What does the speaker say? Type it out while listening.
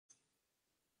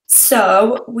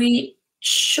So we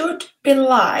should be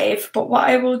live, but what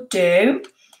I will do,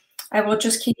 I will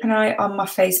just keep an eye on my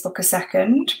Facebook a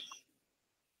second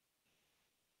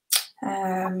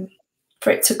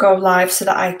for it to go live so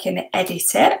that I can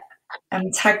edit it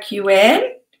and tag you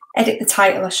in, edit the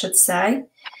title, I should say.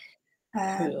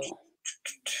 Cool.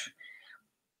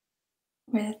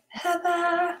 With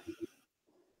Heather.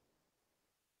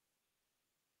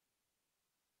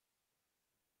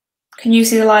 Can you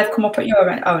see the live come up at your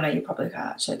end? Oh, no, you probably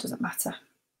can't, actually. It doesn't matter.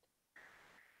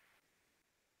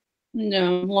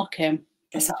 No, I'm looking.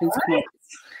 It's all right.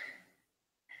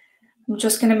 I'm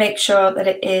just going to make sure that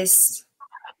it is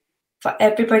for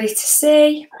everybody to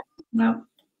see. No.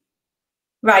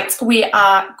 Right, we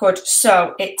are good.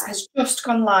 So it has just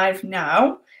gone live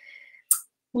now.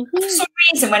 For some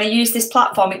reason, when I use this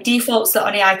platform, it defaults that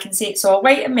only I can see it. So I'll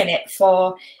wait a minute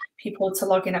for people to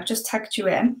log in. I've just tagged you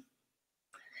in.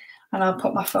 And I'll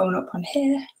put my phone up on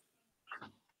here.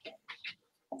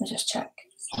 Let me just check.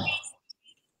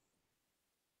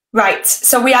 Right,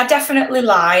 so we are definitely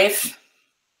live.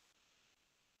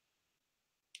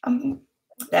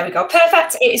 There we go.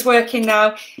 Perfect. It is working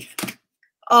now.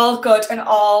 All good and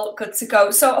all good to go.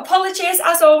 So apologies,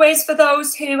 as always, for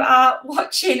those who are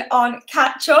watching on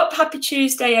Catch Up. Happy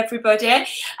Tuesday, everybody.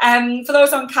 For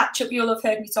those on Catch Up, you'll have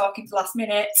heard me talking for the last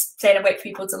minute, saying I wait for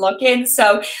people to log in.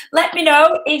 So let me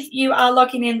know if you are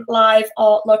logging in live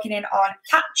or logging in on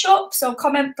Catch Up. So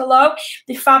comment below.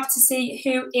 Be fab to see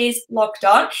who is logged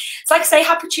on. So like I say,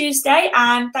 happy Tuesday,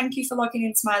 and thank you for logging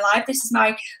into my live. This is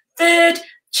my third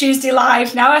Tuesday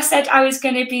live now. I said I was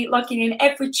going to be logging in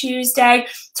every Tuesday,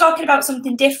 talking about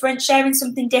something different, sharing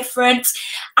something different.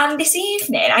 And this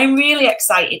evening, I'm really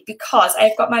excited because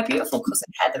I've got my beautiful cousin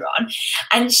Heather on,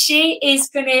 and she is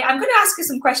I'm going to ask her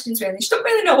some questions really. She don't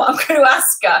really know what I'm going to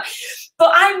ask her,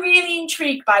 but I'm really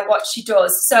intrigued by what she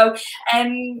does. So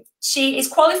she is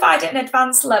qualified at an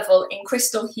advanced level in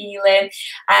crystal healing,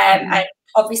 and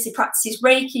obviously practices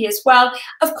Reiki as well.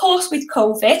 Of course, with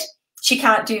COVID, she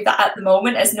can't do that at the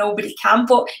moment, as nobody can.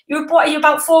 But what are you,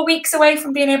 about 4 weeks away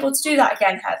from being able to do that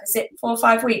again, Hev? Is it 4 or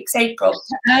 5 weeks? April?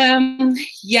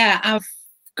 Yeah, I've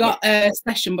got a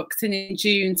session booked in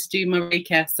June to do my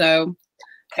Reiki, so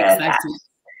excited.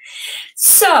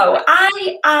 So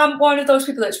I am one of those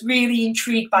people that's really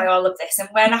intrigued by all of this. And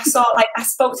when I saw, I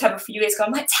spoke to her a few years ago,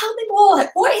 I'm like, tell me more.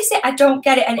 Like, what is it? I don't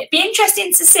get it. And it'd be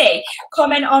interesting to see.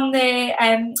 Comment on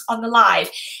the live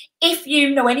if you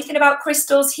know anything about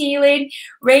crystals, healing,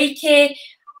 Reiki,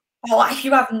 or if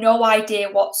you have no idea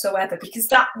whatsoever, because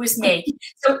that was me.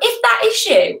 So if that is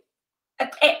you,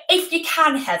 if you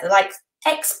can, Heather,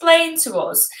 explain to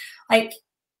us,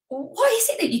 what is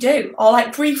it that you do? Or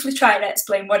briefly try and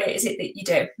explain what it is that you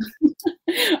do.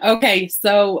 Okay,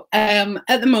 so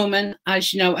at the moment,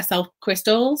 as you know, I sell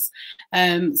crystals.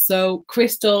 So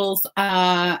crystals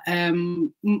are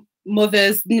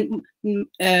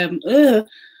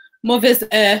Mother's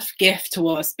Earth gift to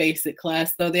us, basically.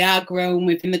 So they are grown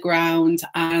within the ground,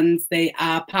 and they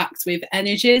are packed with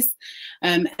energies.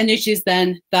 Energies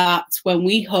then that when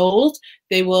we hold,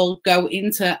 they will go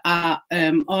into our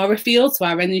aura field, so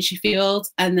our energy field,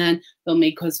 and then they'll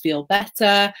make us feel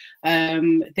better.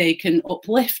 They can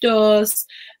uplift us,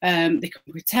 they can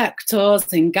protect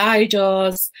us and guide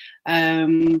us.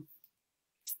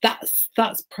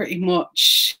 That's pretty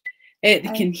much it.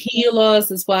 They can heal us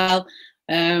as well.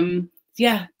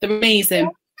 Yeah, they're amazing.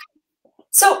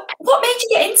 So what made you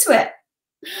get into it?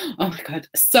 Oh my God.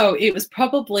 So it was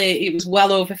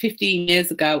well over 15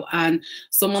 years ago, and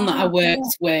someone that I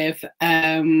worked with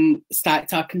started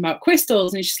talking about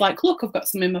crystals, and she's like, look, I've got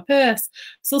some in my purse.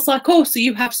 So it's like, oh, so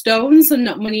you have stones and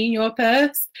not money in your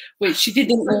purse, which she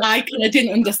didn't like, and I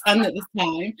didn't understand at the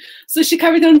time. So she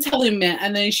carried on telling me,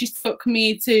 and then she took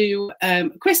me to a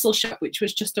crystal shop, which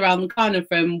was just around the corner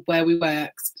from where we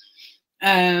worked.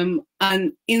 And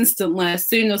instantly, as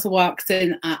soon as I walked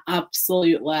in, I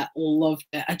absolutely loved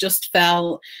it. I just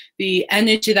felt the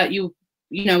energy that you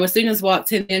know, as soon as I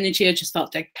walked in, the energy, I just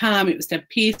felt dead calm. It was dead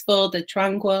peaceful, dead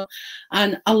tranquil,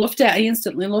 and I loved it. I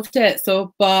instantly loved it.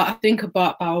 So, I think I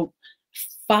bought about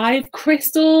 5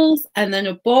 crystals and then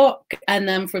a book, and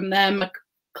then from there my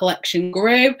collection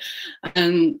grew,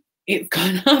 and it's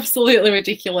gone absolutely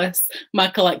ridiculous, my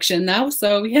collection now.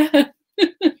 So yeah.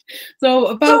 So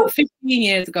about 15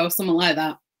 years ago, something like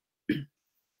that.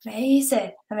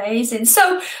 Amazing. Amazing.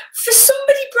 So for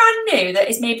somebody brand new that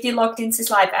is maybe logged into this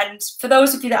live, and for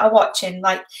those of you that are watching,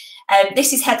 like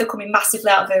this is Heather coming massively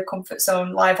out of her comfort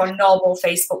zone live on normal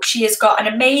Facebook. She has got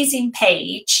an amazing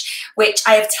page which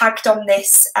I have tagged on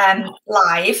this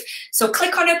live. So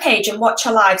click on her page and watch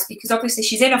her lives, because obviously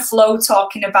she's in a flow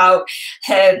talking about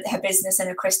her business and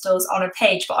her crystals on her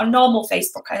page. But on normal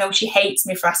Facebook, I know she hates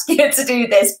me for asking her to do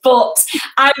this, but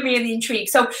I'm really intrigued.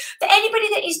 So for anybody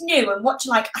that is new and watching,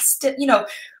 like, I still, you know,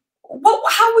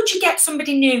 how would you get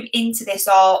somebody new into this,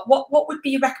 or what would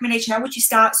be your recommendation? How would you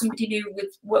start somebody new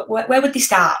with? Where would they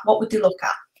start? What would they look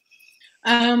at?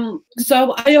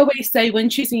 So I always say, when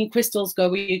choosing your crystals, go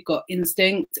with your gut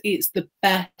instinct. It's the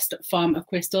best form of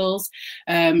crystals.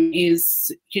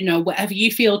 Is, you know, whatever you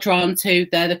feel drawn to,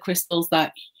 they're the crystals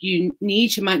that you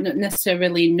need. You might not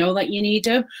necessarily know that you need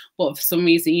them, but for some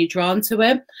reason you're drawn to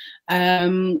it.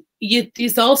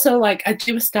 There's also, like, I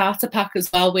do a starter pack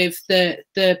as well with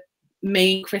the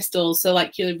main crystals, so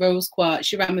like your rose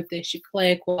quartz, your amethyst, your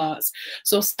clear quartz.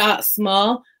 So start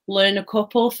small, learn a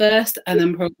couple first, and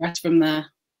then progress from there.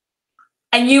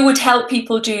 And you would help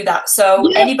people do that? So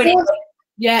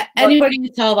yeah, anybody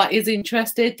at all that is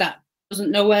interested, that doesn't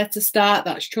know where to start,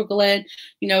 that's struggling,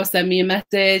 you know, send me a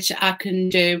message. I can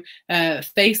do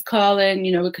face calling,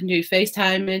 you know, we can do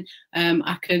FaceTiming.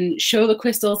 I can show the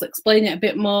crystals, explain it a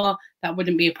bit more. That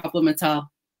wouldn't be a problem at all.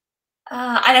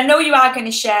 And I know you are going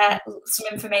to share some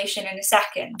information in a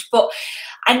second, but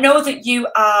I know that you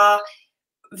are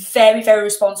very, very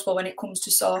responsible when it comes to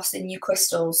sourcing your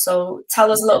crystals. So tell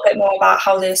us a little bit more about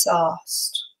how they're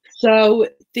sourced. So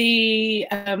the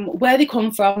where they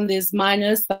come from, there's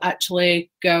miners that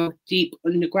actually go deep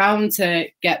underground to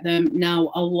get them. Now,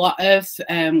 a lot of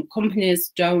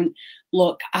companies don't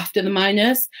look after the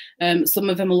miners. Some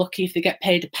of them are lucky if they get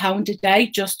paid £1 a day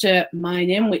just to mine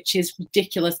in, which is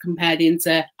ridiculous compared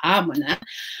into our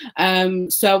money.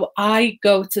 So I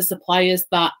go to suppliers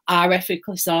that are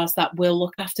ethically sourced, that will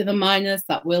look after the miners,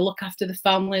 that will look after the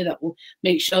family, that will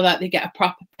make sure that they get a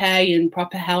proper pay and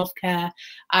proper healthcare.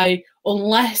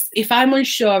 Unless, if I'm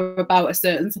unsure about a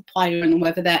certain supplier and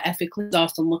whether they're ethically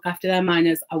sourced and look after their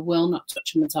miners, I will not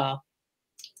touch them at all.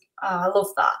 Oh, I love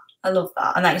that. I love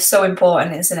that. And that is so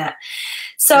important, isn't it?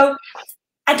 So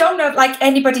I don't know if, like,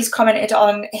 anybody's commented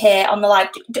on here on the live.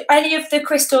 Do any of the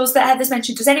crystals that Heather's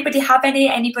mentioned, does anybody have any?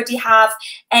 Anybody have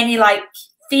any, like,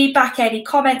 feedback, any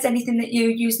comments, anything that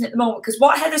you're using at the moment? Because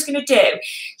what Heather's going to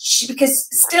do, because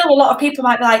still a lot of people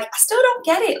might be like, I still don't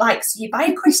get it. Like, so you buy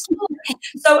a crystal.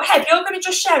 So Heather, you're going to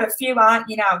just share a few, aren't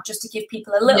you, now, just to give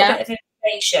people a little bit of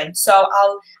information. So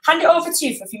I'll hand it over to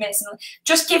you for a few minutes and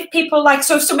just give people, like,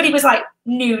 so if somebody was like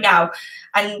new now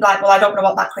and like, well, I don't know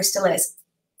what that crystal is,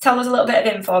 tell us a little bit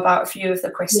of info about a few of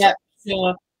the crystals. Yeah,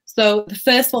 sure. So the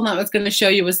first one that I was going to show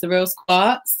you was the rose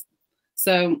quartz.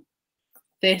 So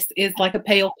this is like a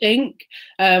pale pink,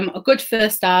 a good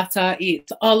first starter.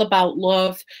 It's all about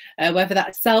love, whether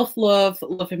that's self-love,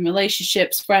 love in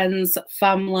relationships, friends,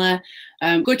 family.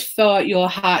 Good for your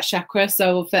heart chakra.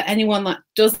 So for anyone that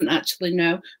doesn't actually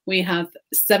know, we have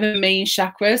 7 main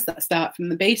chakras that start from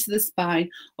the base of the spine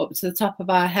up to the top of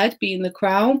our head, being the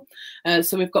crown.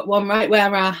 So we've got one right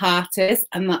where our heart is,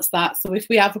 and that's that. So if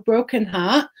we have a broken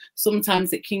heart,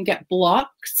 sometimes it can get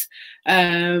blocked.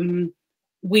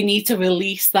 We need to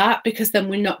release that, because then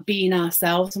we're not being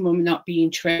ourselves and we're not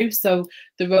being true. So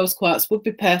the rose quartz would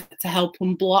be perfect to help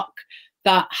unblock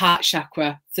that heart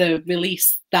chakra, to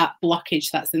release that blockage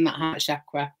that's in that heart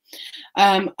chakra.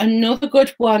 Another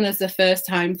good one as a first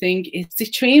time thing is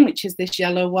citrine, which is this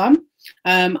yellow one.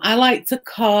 I like to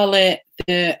call it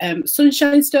the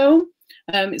sunshine stone.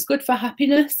 It's good for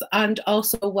happiness and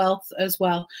also wealth as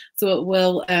well. So it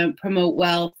will promote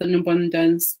wealth and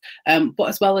abundance, but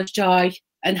as well as joy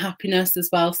and happiness as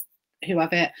well, who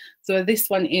have it. So this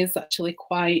one is actually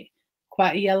quite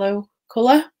a yellow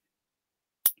colour.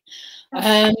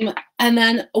 And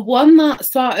then one that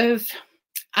sort of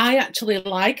I actually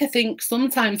like, I think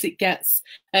sometimes it gets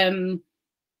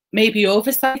maybe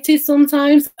oversighted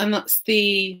sometimes, and that's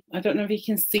the, I don't know if you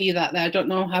can see that there, I don't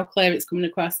know how clear it's coming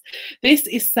across. This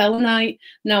is selenite.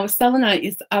 Now selenite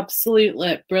is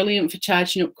absolutely brilliant for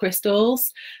charging up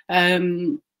crystals.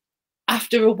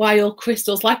 After a while,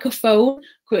 crystals, like a phone,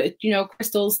 you know,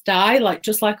 crystals die, like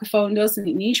just like a phone does, and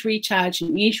it needs recharging,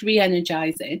 it needs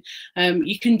re-energizing.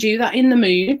 You can do that in the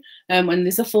moon when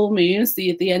there's a full moon. So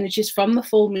the energies from the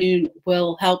full moon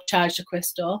will help charge the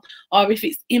crystal. Or if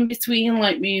it's in between,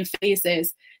 like moon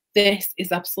phases, this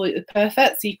is absolutely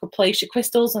perfect. So you could place your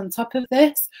crystals on top of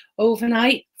this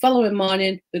overnight, following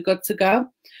morning, they're good to go.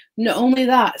 Not only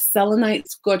that,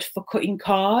 selenite's good for cutting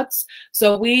cords.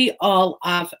 So we all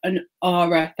have an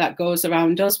aura that goes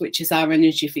around us, which is our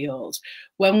energy field.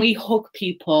 When we hug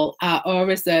people, our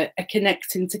auras are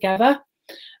connecting together.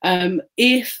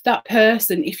 If that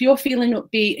person, if you're feeling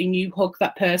upbeat and you hug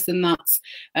that person that's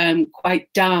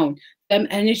quite down, them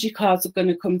energy cards are going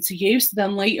to come to you. So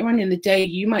then later on in the day,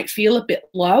 you might feel a bit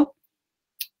low.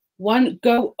 One,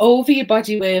 go over your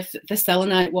body with the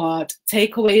selenite ward,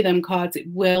 take away them cards, it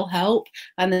will help,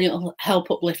 and then it'll help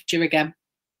uplift you again.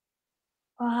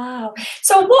 Wow.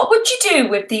 So what would you do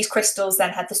with these crystals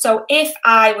then, Heather? So if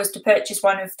I was to purchase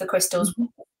one of the crystals,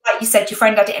 like you said, your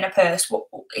friend had it in a purse,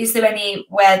 is there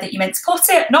anywhere that you're meant to put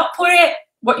it, not put it?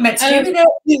 What you're meant to do with it?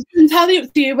 It's entirely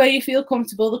up to you where you feel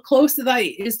comfortable. The closer that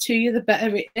it is to you, the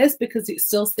better it is, because it's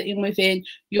still sitting within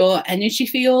your energy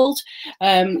field.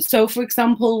 So, for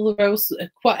example, the rose,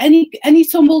 any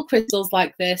tumble crystals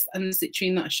like this and the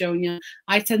citrine that I've shown you,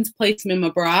 I tend to place them in my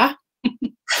bra.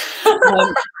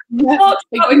 Yeah, we're not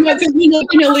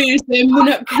going to lose them. We're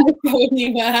not going to go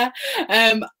anywhere.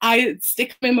 I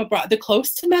stick them in my bra. They're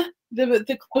close to me. They're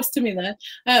close to me there.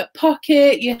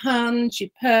 Pocket, your hand, your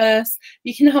purse.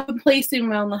 You can have them placing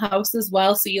around the house as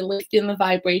well. So you're lifting the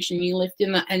vibration, you're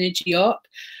lifting that energy up,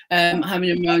 having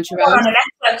them around your own. On a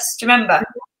necklace, do you remember?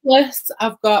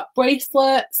 I've got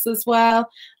bracelets as well.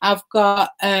 I've got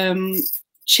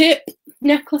chip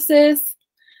necklaces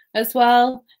as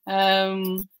well.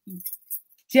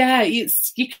 Yeah, you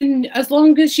can, as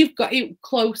long as you've got it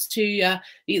close to you,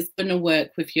 it's going to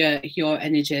work with your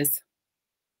energies.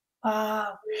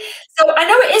 Wow. So I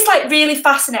know it is like really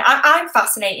fascinating. I'm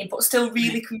fascinated, but still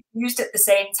really confused at the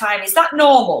same time. Is that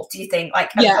normal, do you think?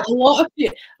 Like, yeah, a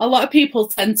lot of people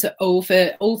tend to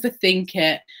overthink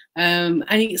it, and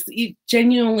it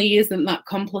genuinely isn't that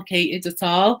complicated at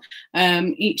all.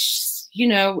 It's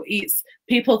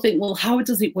people think, well, how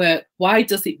does it work? Why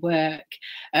does it work?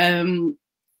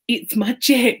 It's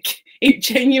magic. It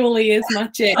genuinely is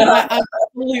magic. I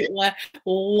absolutely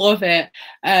love it.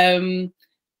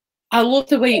 I love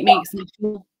the way it makes me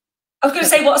feel. I was going to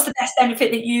say, what's the best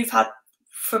benefit that you've had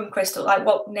from crystal? Like,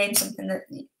 name something that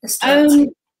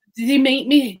they make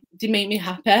me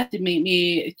happy. They make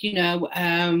me,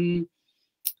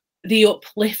 they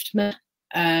uplift me.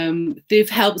 They've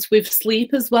helped with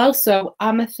sleep as well. So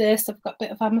amethyst, I've got a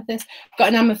bit of amethyst. I've got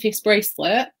an amethyst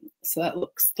bracelet, so that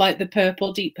looks like the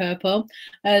purple, deep purple.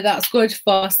 That's good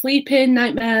for sleeping,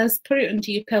 nightmares. Put it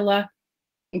under your pillow,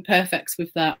 and perfects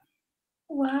with that.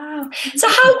 Wow. So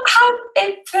how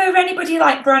for anybody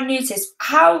like brand new to this,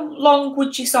 how long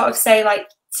would you sort of say, like,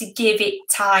 to give it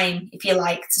time, if you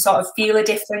like, to sort of feel a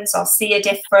difference or see a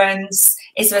difference?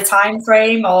 Is there a time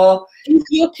frame? Or if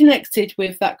you're connected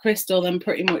with that crystal, then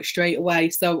pretty much straight away.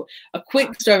 So a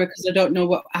quick story, because I don't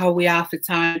know how we are for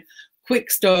time.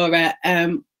 Quick story.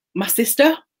 My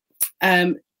sister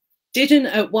didn't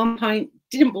at one point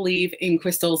believe in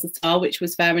crystals at all, which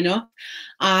was fair enough.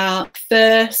 Our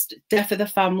first death of the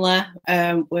family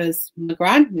was my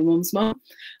gran, my mum's mum,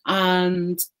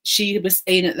 and she was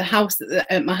staying at the house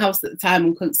at my house at the time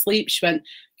and couldn't sleep. She went,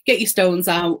 "Get your stones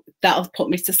out, that'll put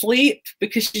me to sleep,"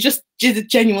 because she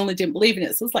genuinely didn't believe in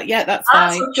it. So I was like, yeah, that's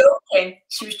fine. So joking.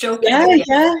 She was joking.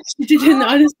 Yeah, she didn't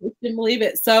honestly didn't believe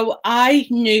it. So I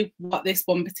knew what this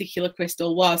one particular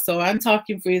crystal was. So I'm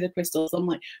talking through the crystals. I'm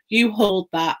like, you hold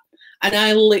that. And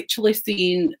I literally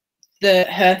seen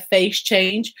her face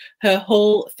change, her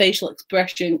whole facial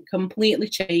expression completely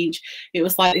change. It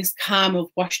was like this calm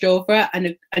of washed over it,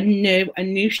 and I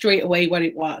knew straight away what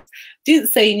it was. Didn't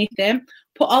say anything,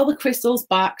 put all the crystals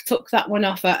back, took that one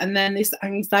off her, and then this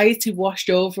anxiety washed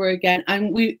over again.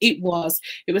 And it was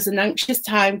an anxious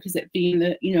time, because it being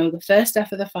the first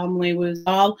death of the family, was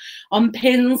all on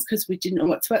pins because we didn't know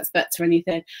what to expect or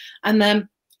anything. And then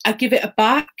I give it a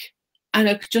back, and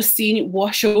I could just seen it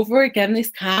wash over again, this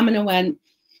calm. And I went,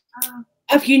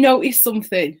 "Have you noticed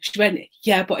something?" She went,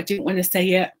 "Yeah, but I didn't want to say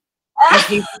it." And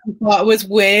people thought it was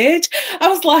weird. I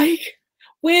was like,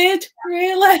 weird,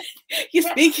 really? You're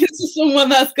speaking to someone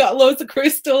that's got loads of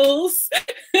crystals.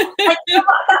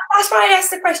 That's why I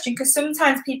asked the question, because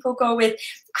sometimes people go with,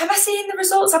 am I seeing the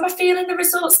results? Am I feeling the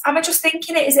results? Am I just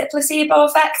thinking it? Is it a placebo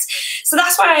effect? So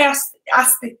that's why I asked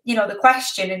the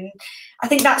question. And I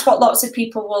think that's what lots of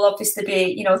people will obviously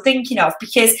be, thinking of,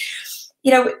 because,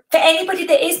 for anybody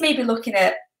that is maybe looking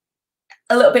at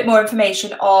a little bit more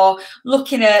information or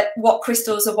looking at what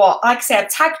crystals are what, like I say, I've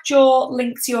tagged your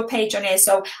link to your page on here,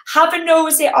 so have a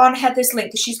nosy on Heather's link,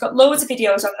 because she's got loads of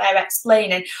videos on there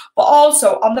explaining. But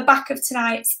also on the back of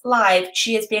tonight's live,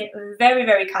 she has been very,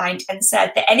 very kind and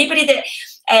said that anybody that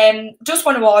does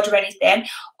want to order anything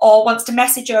or wants to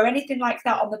message her or anything like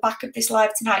that on the back of this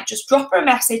live tonight, just drop her a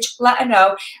message, let her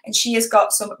know, and she has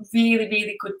got some really,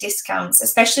 really good discounts,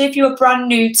 especially if you're brand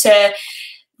new to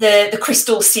the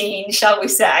crystal scene, shall we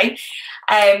say,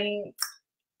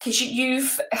 because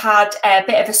you've had a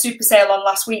bit of a super sale on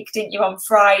last week, didn't you, on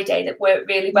Friday, that worked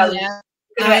really well? Yeah,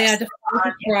 I had a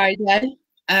Friday,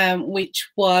 which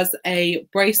was a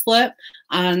bracelet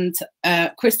and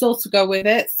crystal to go with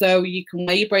it, so you can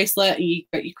wear your bracelet and you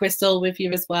got your crystal with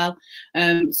you as well.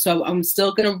 So I'm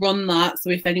still going to run that,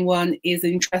 so if anyone is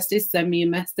interested, send me a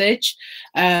message.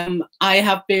 I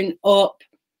have been up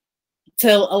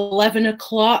till 11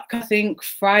 o'clock, I think,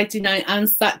 Friday night and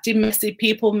Saturday,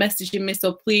 people messaging me.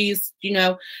 So please, you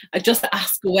know, just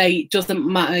ask away. It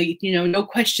doesn't matter. You know, no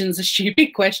question's a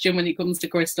stupid question when it comes to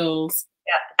crystals.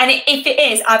 Yeah, and if it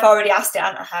is, I've already asked it,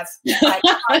 and I have,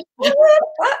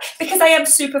 because I am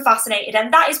super fascinated,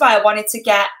 and that is why I wanted to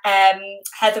get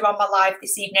Heather on my live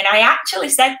this evening. I actually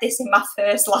said this in my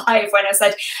first live when I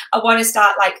said I want to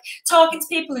start like talking to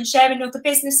people and sharing other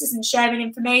businesses and sharing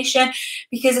information,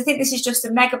 because I think this is just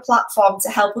a mega platform to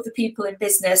help other people in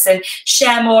business and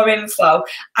share more info.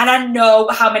 And I know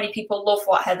how many people love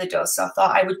what Heather does, so I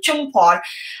thought I would jump on.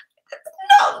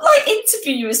 Not like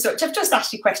interview you as such. I've just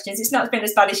asked you questions. It's not been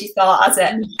as bad as you thought, has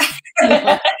it?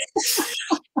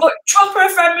 But drop her a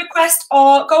friend request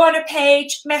or go on a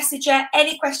page, message her,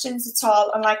 any questions at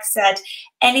all. And like I said,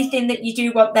 anything that you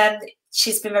do want them,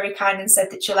 she's been very kind and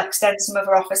said that she'll extend some of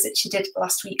her offers that she did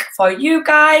last week for you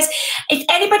guys. If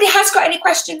anybody has got any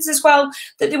questions as well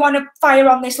that they want to fire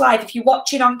on this live, if you're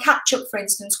watching on catch up, for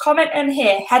instance, comment in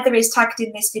here. Heather is tagged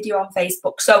in this video on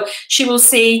Facebook, so she will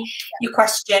see your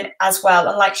question as well.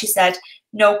 And like she said,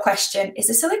 no question is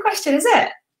a silly question, is it?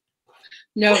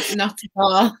 No, not at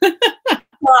all.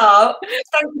 Well,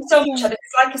 thank you so much, Heather.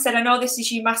 Like I said, I know this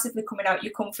is you massively coming out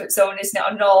your comfort zone, isn't it,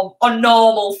 on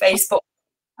normal Facebook?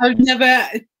 I've never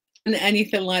done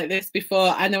anything like this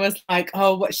before, and I was like,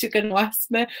 oh, what's she going to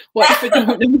ask me? What if I don't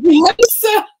know the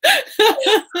answer?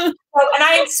 Well, and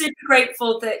I am super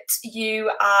grateful that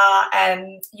you are,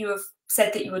 you have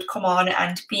said that you would come on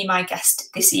and be my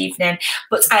guest this evening,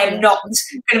 but I am not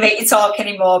going to make you talk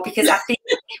anymore, because I think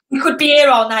we could be here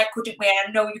all night, couldn't we?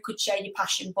 I know you could share your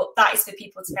passion, but that is for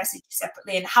people to message you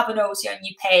separately and have a nosy on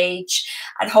your page,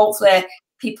 and hopefully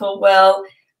people will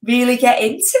really get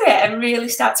into it and really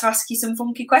start to ask you some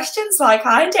funky questions like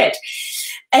I did.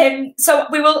 So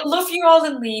we will love you all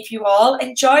and leave you all.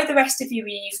 Enjoy the rest of your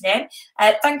evening.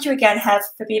 Thank you again, Hev,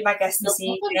 for being my guest this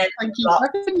evening. Thank you.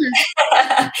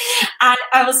 And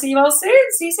I will see you all soon.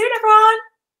 See you soon, everyone.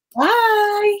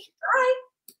 Bye. Bye.